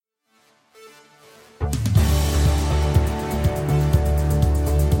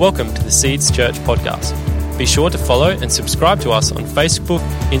Welcome to the Seeds Church podcast. Be sure to follow and subscribe to us on Facebook,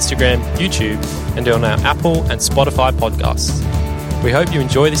 Instagram, YouTube, and on our Apple and Spotify podcasts. We hope you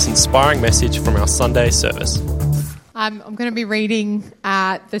enjoy this inspiring message from our Sunday service. I'm going to be reading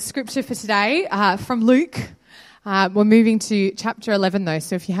the scripture for today from Luke. We're moving to chapter 11 though,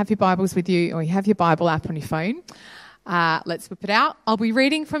 so if you have your Bibles with you or you have your Bible app on your phone, let's whip it out. I'll be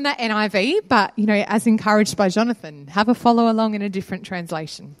reading from the NIV, but, as encouraged by Jonathan, have a follow along in a different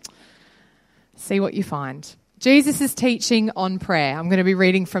translation. See what you find. Jesus is teaching on prayer. I'm going to be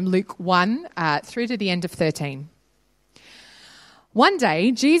reading from Luke 1 through to the end of 13. One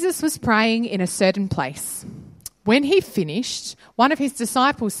day, Jesus was praying in a certain place. When he finished, one of his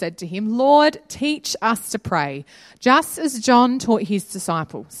disciples said to him, "Lord, teach us to pray, just as John taught his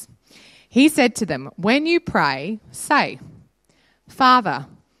disciples." He said to them, "When you pray, say, 'Father,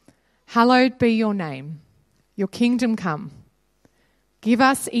 hallowed be your name. Your kingdom come. Give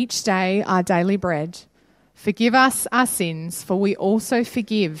us each day our daily bread. Forgive us our sins, for we also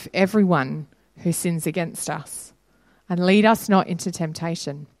forgive everyone who sins against us. And lead us not into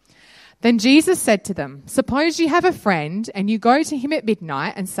temptation.'" Then Jesus said to them, "Suppose you have a friend and you go to him at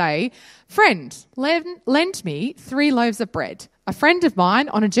midnight and say, 'Friend, lend me 3 loaves of bread. A friend of mine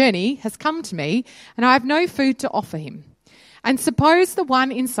on a journey has come to me and I have no food to offer him.' And suppose the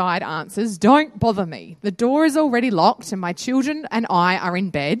one inside answers, 'Don't bother me. The door is already locked and my children and I are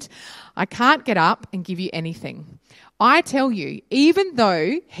in bed. I can't get up and give you anything.' I tell you, even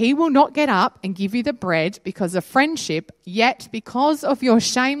though he will not get up and give you the bread because of friendship, yet because of your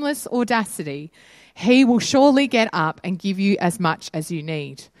shameless audacity, he will surely get up and give you as much as you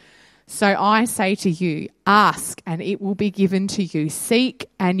need. So I say to you, ask and it will be given to you. Seek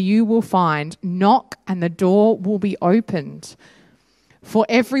and you will find. Knock and the door will be opened. For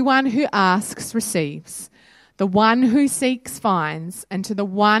everyone who asks receives. The one who seeks finds. And to the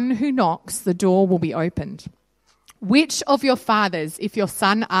one who knocks, the door will be opened. Which of your fathers, if your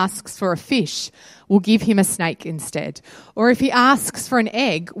son asks for a fish, will give him a snake instead? Or if he asks for an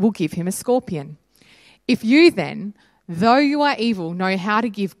egg, will give him a scorpion? If you then, though you are evil, know how to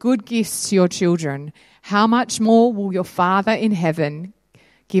give good gifts to your children, how much more will your Father in heaven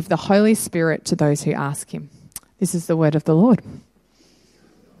give the Holy Spirit to those who ask him?" This is the word of the Lord.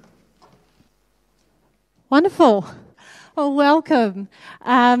 Wonderful. Well, welcome.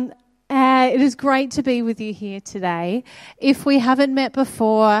 It is great to be with you here today. If we haven't met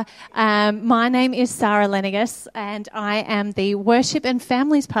before, my name is Sarah Lenigas and I am the Worship and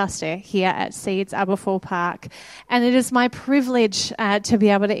Families Pastor here at Seeds Aberfoyle Park. And it is my privilege to be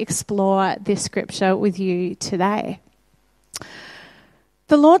able to explore this scripture with you today.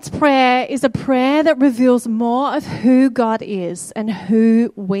 The Lord's Prayer is a prayer that reveals more of who God is and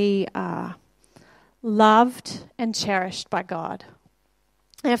who we are. Loved and cherished by God.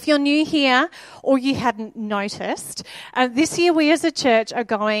 Now, if you're new here or you hadn't noticed, this year we as a church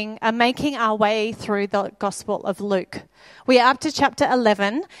are making our way through the Gospel of Luke. We are up to chapter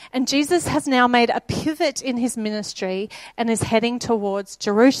 11 and Jesus has now made a pivot in his ministry and is heading towards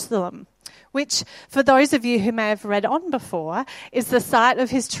Jerusalem, which for those of you who may have read on before is the site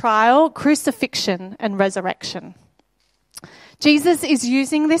of his trial, crucifixion and resurrection. Jesus is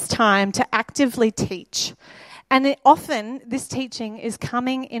using this time to actively teach. And often this teaching is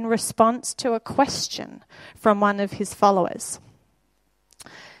coming in response to a question from one of his followers.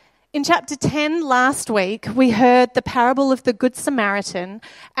 In chapter 10 last week, we heard the parable of the Good Samaritan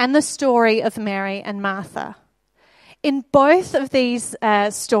and the story of Mary and Martha. In both of these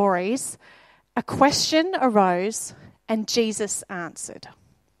stories, a question arose and Jesus answered.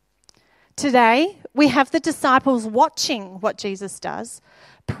 Today, we have the disciples watching what Jesus does,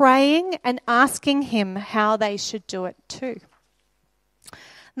 praying and asking him how they should do it too.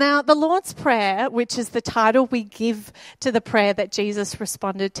 Now, the Lord's Prayer, which is the title we give to the prayer that Jesus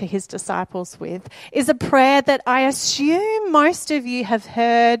responded to his disciples with, is a prayer that I assume most of you have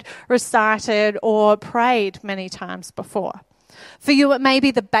heard, recited, or prayed many times before. For you, it may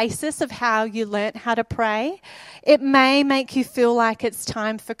be the basis of how you learnt how to pray. It may make you feel like it's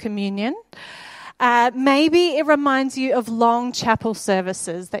time for communion. Maybe it reminds you of long chapel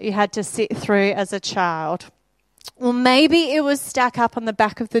services that you had to sit through as a child. Or maybe it was stuck up on the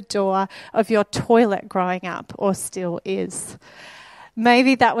back of the door of your toilet growing up, or still is.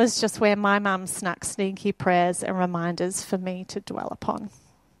 Maybe that was just where my mum snuck sneaky prayers and reminders for me to dwell upon.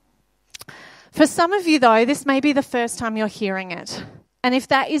 For some of you, though, this may be the first time you're hearing it. And if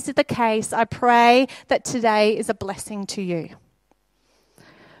that is the case, I pray that today is a blessing to you.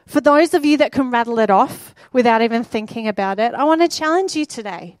 For those of you that can rattle it off, without even thinking about it, I want to challenge you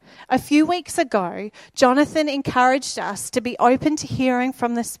today. A few weeks ago, Jonathan encouraged us to be open to hearing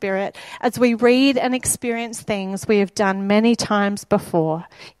from the Spirit as we read and experience things we have done many times before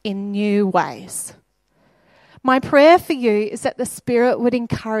in new ways. My prayer for you is that the Spirit would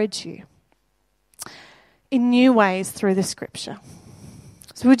encourage you in new ways through the Scripture.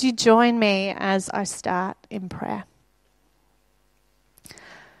 So would you join me as I start in prayer?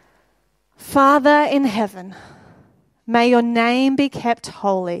 Father in heaven, may your name be kept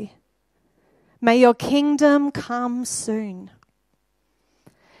holy. May your kingdom come soon.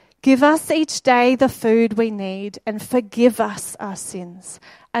 Give us each day the food we need and forgive us our sins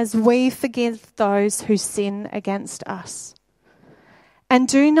as we forgive those who sin against us. And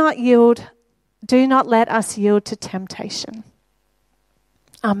do not let us yield to temptation.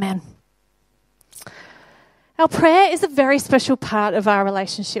 Amen. Our prayer is a very special part of our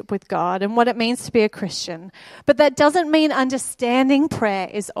relationship with God and what it means to be a Christian. But that doesn't mean understanding prayer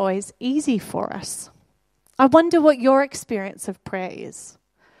is always easy for us. I wonder what your experience of prayer is.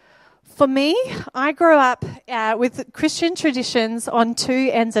 For me, I grew up with Christian traditions on two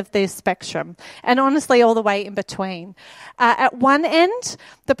ends of the spectrum, and honestly all the way in between. At one end,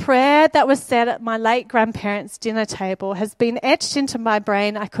 the prayer that was said at my late grandparents' dinner table has been etched into my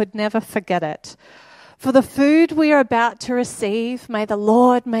brain. I could never forget it. For the food we are about to receive, may the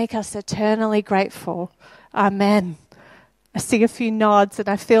Lord make us eternally grateful. Amen. I see a few nods, and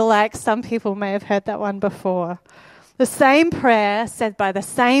I feel like some people may have heard that one before. The same prayer said by the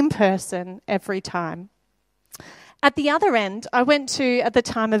same person every time. At the other end, I went to, at the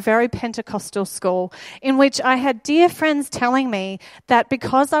time, a very Pentecostal school in which I had dear friends telling me that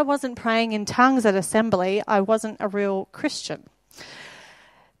because I wasn't praying in tongues at assembly, I wasn't a real Christian.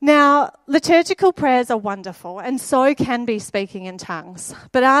 Now, liturgical prayers are wonderful, and so can be speaking in tongues.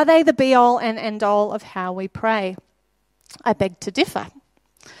 But are they the be-all and end-all of how we pray? I beg to differ.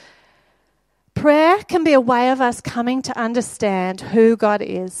 Prayer can be a way of us coming to understand who God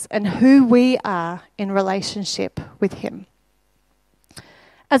is and who we are in relationship with Him.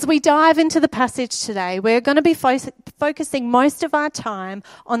 As we dive into the passage today, we're going to be focusing most of our time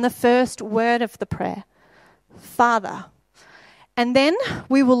on the first word of the prayer, Father. And then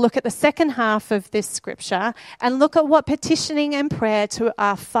we will look at the second half of this scripture and look at what petitioning and prayer to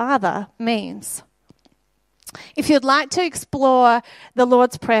our Father means. If you'd like to explore the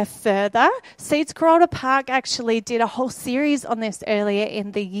Lord's Prayer further, Seeds Carolta Park actually did a whole series on this earlier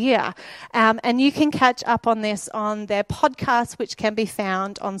in the year. And you can catch up on this on their podcast, which can be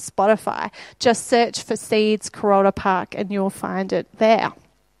found on Spotify. Just search for Seeds Carolta Park and you'll find it there.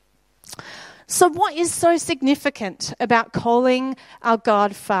 So what is so significant about calling our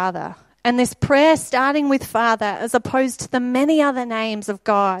God Father? And this prayer starting with Father as opposed to the many other names of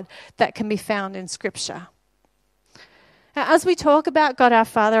God that can be found in Scripture. Now, as we talk about God our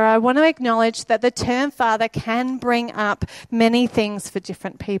Father, I want to acknowledge that the term Father can bring up many things for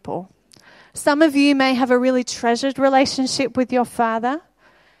different people. Some of you may have a really treasured relationship with your Father,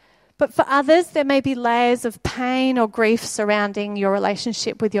 but for others, there may be layers of pain or grief surrounding your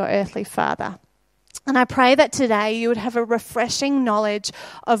relationship with your earthly father. And I pray that today you would have a refreshing knowledge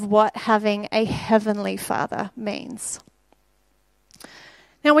of what having a heavenly Father means.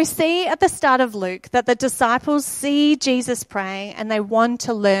 Now we see at the start of Luke that the disciples see Jesus praying and they want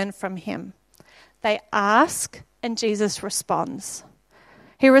to learn from him. They ask and Jesus responds.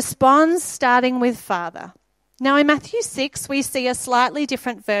 He responds starting with Father. Now in Matthew 6 we see a slightly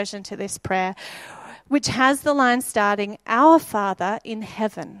different version to this prayer, which has the line starting, Our Father in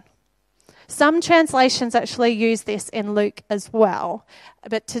heaven. Some translations actually use this in Luke as well,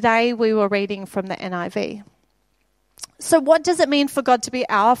 but today we were reading from the NIV. So what does it mean for God to be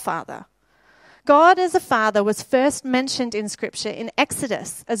our Father? God as a father was first mentioned in Scripture in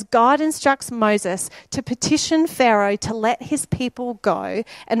Exodus as God instructs Moses to petition Pharaoh to let his people go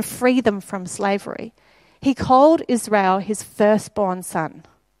and free them from slavery. He called Israel his firstborn son.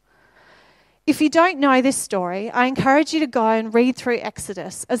 If you don't know this story, I encourage you to go and read through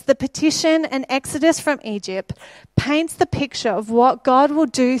Exodus, as the petition and exodus from Egypt paints the picture of what God will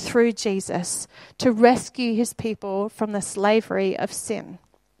do through Jesus to rescue his people from the slavery of sin.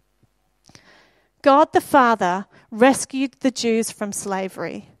 God the Father rescued the Jews from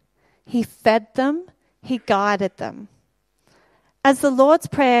slavery. He fed them, he guided them. As the Lord's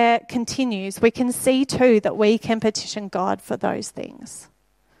Prayer continues, we can see too that we can petition God for those things.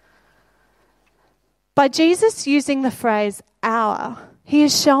 By Jesus using the phrase our, he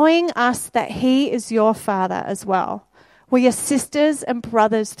is showing us that he is your Father as well. We are sisters and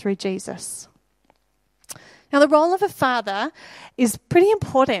brothers through Jesus. Now the role of a father is pretty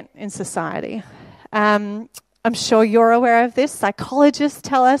important in society. I'm sure you're aware of this. Psychologists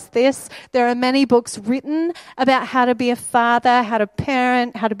tell us this. There are many books written about how to be a father, how to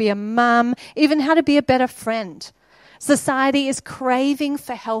parent, how to be a mum, even how to be a better friend. Society is craving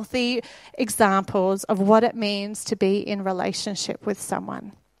for healthy examples of what it means to be in relationship with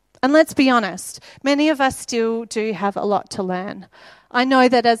someone. And let's be honest, many of us still do have a lot to learn. I know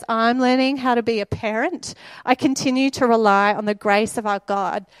that as I'm learning how to be a parent, I continue to rely on the grace of our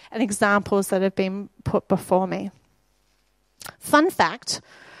God and examples that have been put before me. Fun fact,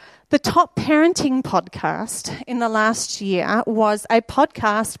 the top parenting podcast in the last year was a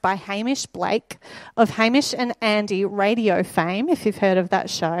podcast by Hamish Blake of Hamish and Andy radio fame, if you've heard of that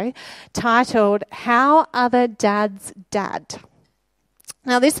show, titled How Other Dads Dad.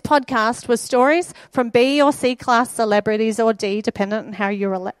 Now, this podcast was stories from B or C class celebrities, or D, dependent on how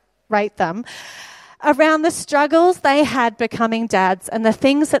you rate them, around the struggles they had becoming dads and the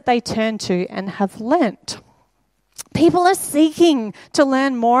things that they turned to and have learnt. People are seeking to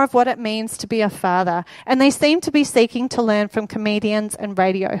learn more of what it means to be a father, and they seem to be seeking to learn from comedians and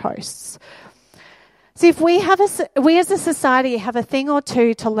radio hosts. So if we as a society have a thing or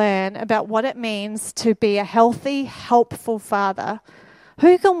two to learn about what it means to be a healthy, helpful father,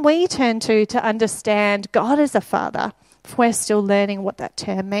 who can we turn to understand God as a father if we're still learning what that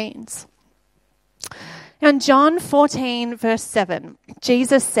term means? In John 14, verse 7,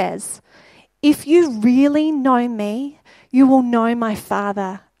 Jesus says, "If you really know me, you will know my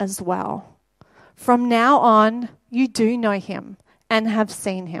Father as well. From now on, you do know him and have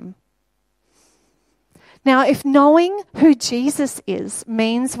seen him." Now, if knowing who Jesus is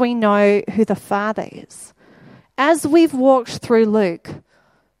means we know who the Father is, as we've walked through Luke,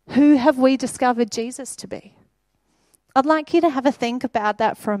 who have we discovered Jesus to be? I'd like you to have a think about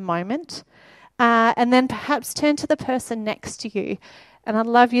that for a moment, and then perhaps turn to the person next to you, and I'd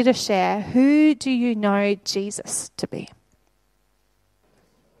love you to share, who do you know Jesus to be?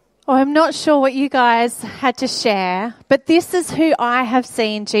 Oh, I'm not sure what you guys had to share, but this is who I have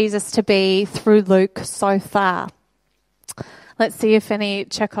seen Jesus to be through Luke so far. Let's see if any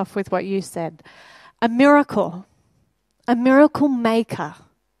check off with what you said. A miracle maker,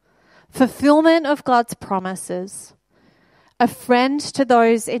 fulfillment of God's promises, a friend to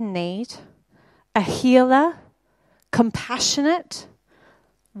those in need, a healer, compassionate,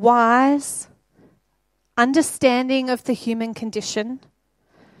 wise, understanding of the human condition,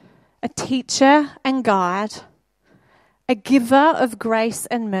 a teacher and guide, a giver of grace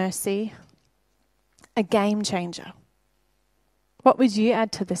and mercy, a game changer. What would you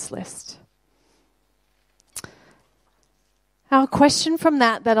add to this list? Our question from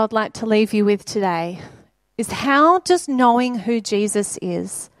that I'd like to leave you with today is, how does knowing who Jesus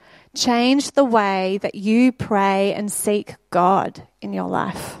is change the way that you pray and seek God in your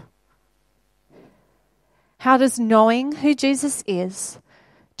life? How does knowing who Jesus is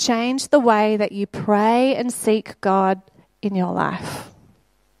change the way that you pray and seek God in your life?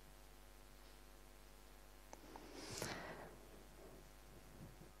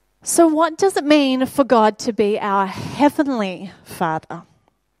 So what does it mean for God to be our heavenly Father?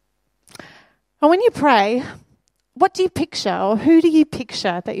 And when you pray, what do you picture, or who do you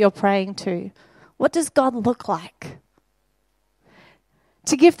picture that you're praying to? What does God look like?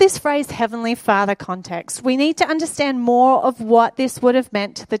 To give this phrase Heavenly Father context, we need to understand more of what this would have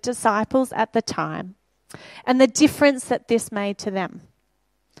meant to the disciples at the time and the difference that this made to them.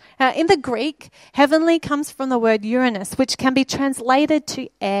 In the Greek, heavenly comes from the word Uranus, which can be translated to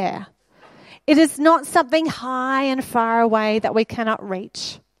air. It is not something high and far away that we cannot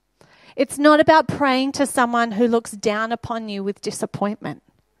reach. It's not about praying to someone who looks down upon you with disappointment.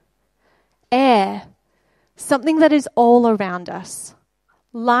 Air, something that is all around us,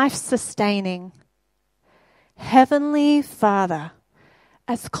 life-sustaining. Heavenly Father,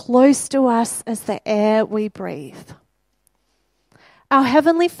 as close to us as the air we breathe. Our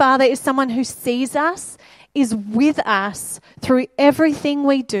Heavenly Father is someone who sees us, is with us through everything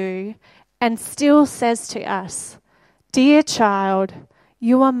we do, and still says to us, "Dear child,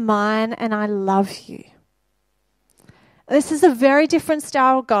 you are mine and I love you." This is a very different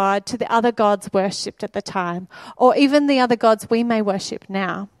style of God to the other gods worshipped at the time, or even the other gods we may worship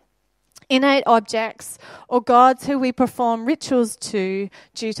now. Innate objects, or gods who we perform rituals to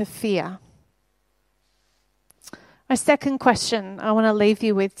due to fear. My second question I want to leave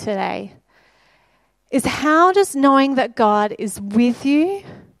you with today is, how does knowing that God is with you,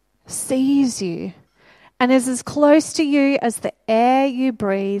 sees you, and is as close to you as the air you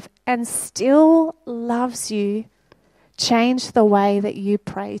breathe and still loves you change the way that you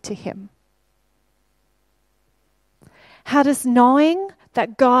pray to him? How does knowing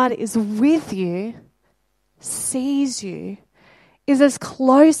that God is with you, sees you, is as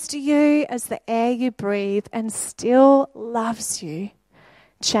close to you as the air you breathe, and still loves you,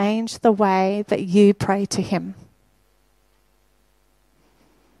 change the way that you pray to him.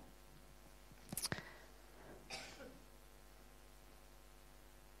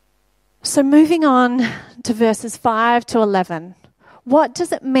 So moving on to verses 5 to 11, what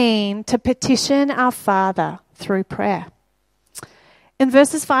does it mean to petition our Father through prayer? In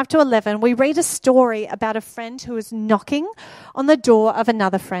verses 5 to 11, we read a story about a friend who is knocking on the door of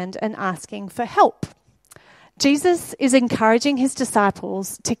another friend and asking for help. Jesus is encouraging his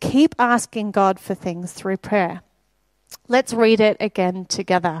disciples to keep asking God for things through prayer. Let's read it again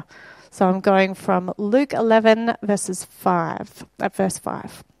together. So I'm going from Luke 11, verse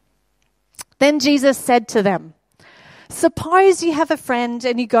 5. Then Jesus said to them, "Suppose you have a friend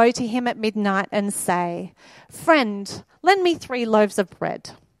and you go to him at midnight and say, 'Friend, lend me 3 loaves of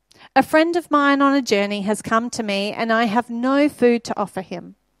bread. A friend of mine on a journey has come to me and I have no food to offer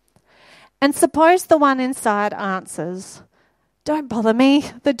him.' And suppose the one inside answers, 'Don't bother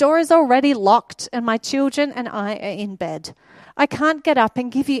me. The door is already locked and my children and I are in bed. I can't get up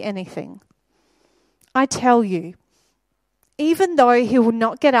and give you anything.' I tell you, even though he will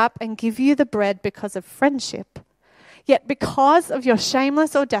not get up and give you the bread because of friendship, yet because of your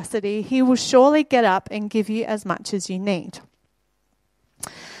shameless audacity, he will surely get up and give you as much as you need."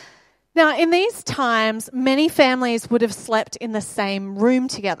 Now, in these times, many families would have slept in the same room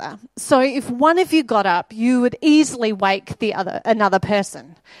together. So if one of you got up, you would easily wake another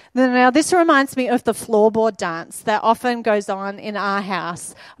person. Now, this reminds me of the floorboard dance that often goes on in our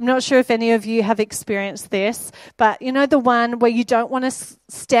house. I'm not sure if any of you have experienced this, but you know the one where you don't want to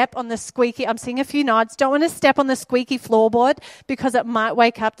step on the squeaky, I'm seeing a few nods, don't want to step on the squeaky floorboard because it might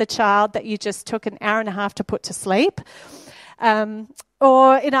wake up the child that you just took an hour and a half to put to sleep.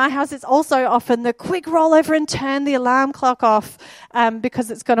 Or in our house, it's also often the quick roll over and turn the alarm clock off because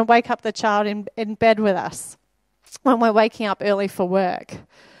it's going to wake up the child in bed with us when we're waking up early for work.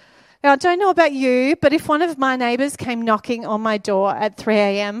 Now, I don't know about you, but if one of my neighbours came knocking on my door at 3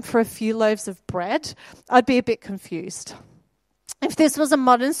 a.m. for a few loaves of bread, I'd be a bit confused. If this was a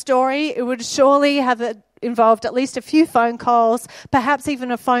modern story, it would surely have involved at least a few phone calls, perhaps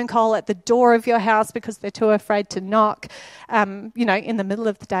even a phone call at the door of your house because they're too afraid to knock, in the middle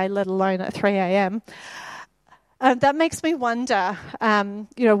of the day, let alone at 3 a.m. That makes me wonder,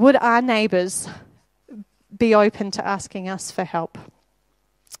 would our neighbours be open to asking us for help?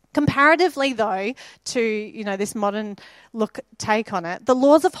 Comparatively, though, to this modern take on it, the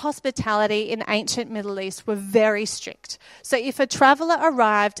laws of hospitality in ancient Middle East were very strict. So if a traveller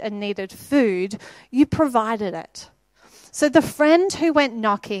arrived and needed food, you provided it. So the friend who went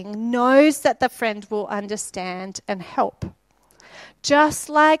knocking knows that the friend will understand and help, just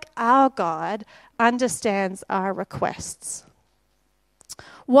like our God understands our requests.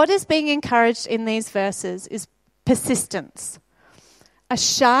 What is being encouraged in these verses is persistence. A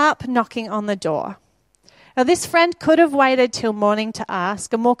sharp knocking on the door. Now, this friend could have waited till morning to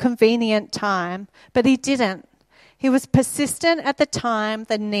ask, a more convenient time, but he didn't. He was persistent at the time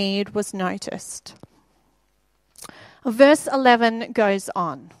the need was noticed. Verse 11 goes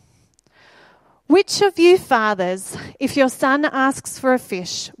on. "Which of you fathers, if your son asks for a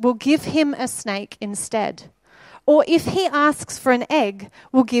fish, will give him a snake instead? Or if he asks for an egg,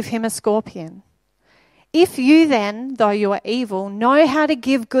 will give him a scorpion? If you then, though you are evil, know how to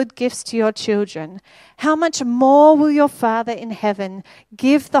give good gifts to your children, how much more will your Father in heaven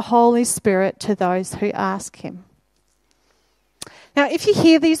give the Holy Spirit to those who ask him?" Now, if you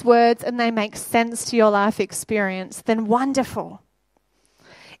hear these words and they make sense to your life experience, then wonderful.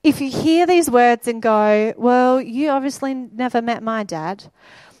 If you hear these words and go, "Well, you obviously never met my dad,"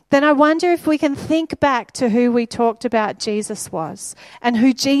 then I wonder if we can think back to who we talked about Jesus was and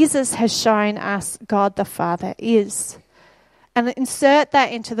who Jesus has shown us God the Father is. And insert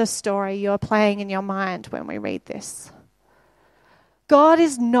that into the story you're playing in your mind when we read this. God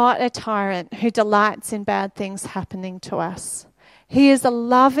is not a tyrant who delights in bad things happening to us. He is a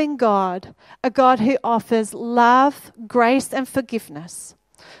loving God, a God who offers love, grace, and forgiveness,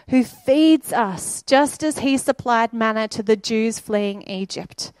 who feeds us just as he supplied manna to the Jews fleeing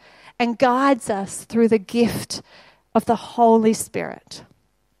Egypt and guides us through the gift of the Holy Spirit.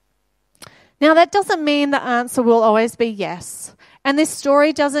 Now, that doesn't mean the answer will always be yes. And this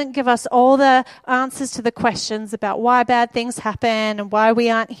story doesn't give us all the answers to the questions about why bad things happen and why we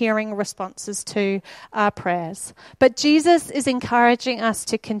aren't hearing responses to our prayers. But Jesus is encouraging us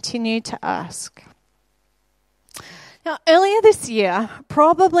to continue to ask. Now, earlier this year,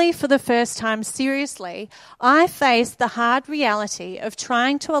 probably for the first time seriously, I faced the hard reality of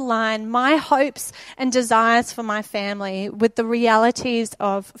trying to align my hopes and desires for my family with the realities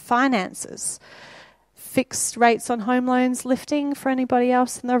of finances. Fixed rates on home loans lifting for anybody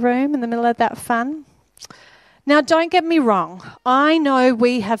else in the room in the middle of that fun? Now, don't get me wrong. I know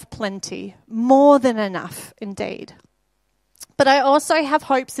we have plenty, more than enough indeed. But I also have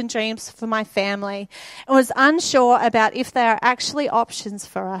hopes and dreams for my family and was unsure about if there are actually options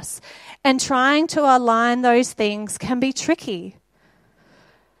for us. And trying to align those things can be tricky.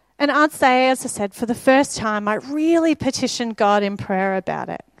 And I'd say, as I said, for the first time, I really petitioned God in prayer about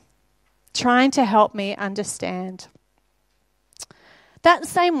it, trying to help me understand. That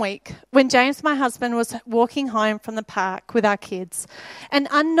same week, when James, my husband, was walking home from the park with our kids, an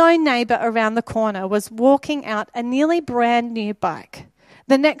unknown neighbour around the corner was walking out a nearly brand new bike,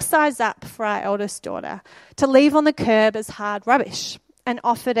 the next size up for our eldest daughter, to leave on the curb as hard rubbish, and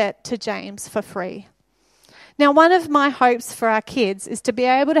offered it to James for free. Now, one of my hopes for our kids is to be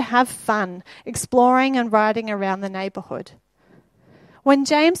able to have fun exploring and riding around the neighbourhood. When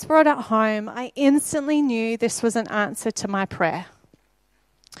James brought it home, I instantly knew this was an answer to my prayer.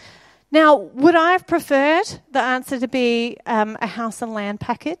 Now, would I have preferred the answer to be a house and land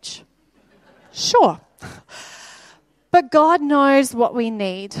package? Sure. But God knows what we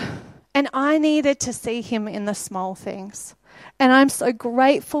need. And I needed to see him in the small things. And I'm so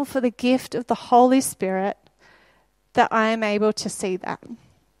grateful for the gift of the Holy Spirit that I am able to see that.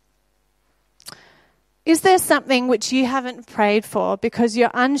 Is there something which you haven't prayed for because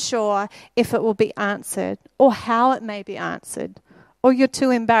you're unsure if it will be answered or how it may be answered? Or you're too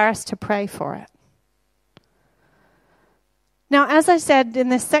embarrassed to pray for it? Now, as I said in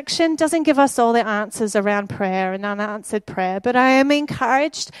this section, doesn't give us all the answers around prayer and unanswered prayer, but I am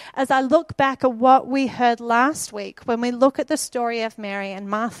encouraged as I look back at what we heard last week when we look at the story of Mary and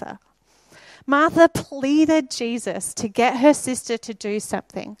Martha. Martha pleaded Jesus to get her sister to do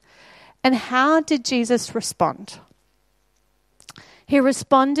something. And how did Jesus respond? He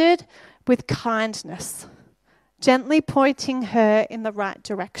responded with kindness, gently pointing her in the right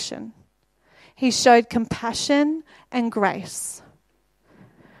direction. He showed compassion and grace.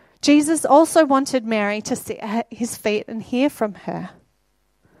 Jesus also wanted Mary to sit at his feet and hear from her.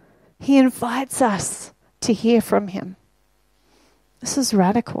 He invites us to hear from him. This is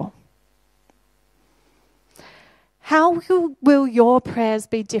radical. How will your prayers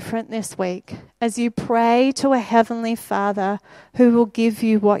be different this week as you pray to a heavenly Father who will give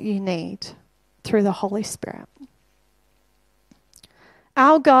you what you need through the Holy Spirit?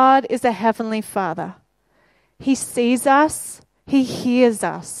 Our God is a heavenly Father. He sees us, he hears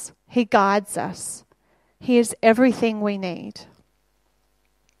us, he guides us. He is everything we need.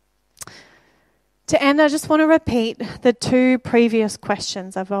 To end, I just want to repeat the two previous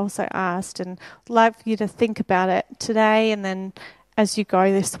questions I've also asked and I'd love you to think about it today and then as you go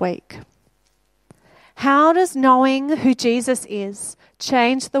this week. How does knowing who Jesus is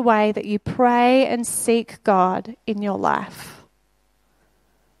change the way that you pray and seek God in your life?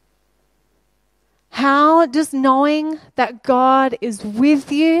 How does knowing that God is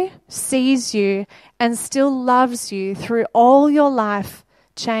with you, sees you, and still loves you through all your life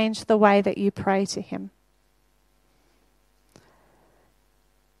change the way that you pray to him?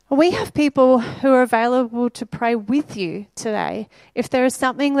 We have people who are available to pray with you today if there is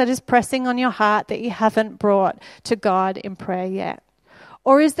something that is pressing on your heart that you haven't brought to God in prayer yet.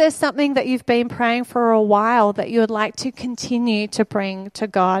 Or is there something that you've been praying for a while that you would like to continue to bring to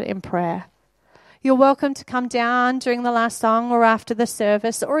God in prayer? You're welcome to come down during the last song or after the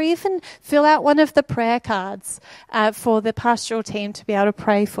service, or even fill out one of the prayer cards for the pastoral team to be able to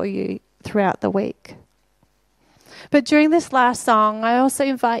pray for you throughout the week. But during this last song, I also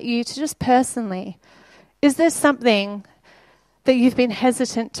invite you to just personally, is there something that you've been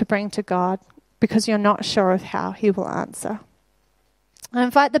hesitant to bring to God because you're not sure of how he will answer? I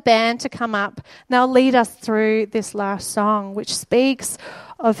invite the band to come up and they'll lead us through this last song, which speaks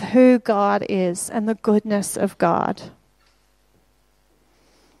of who God is and the goodness of God.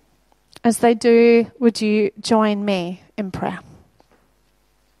 As they do, would you join me in prayer?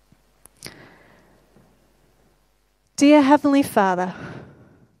 Dear Heavenly Father,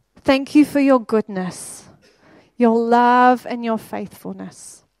 thank you for your goodness, your love and your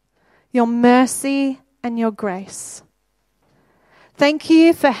faithfulness, your mercy and your grace. Thank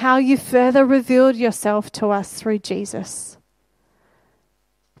you for how you further revealed yourself to us through Jesus.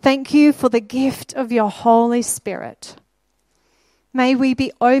 Thank you for the gift of your Holy Spirit. May we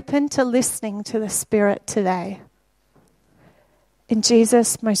be open to listening to the Spirit today. In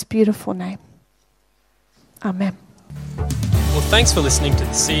Jesus' most beautiful name. Amen. Well, thanks for listening to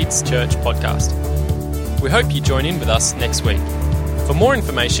the Seeds Church podcast. We hope you join in with us next week. For more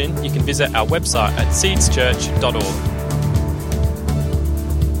information, you can visit our website at seedschurch.org.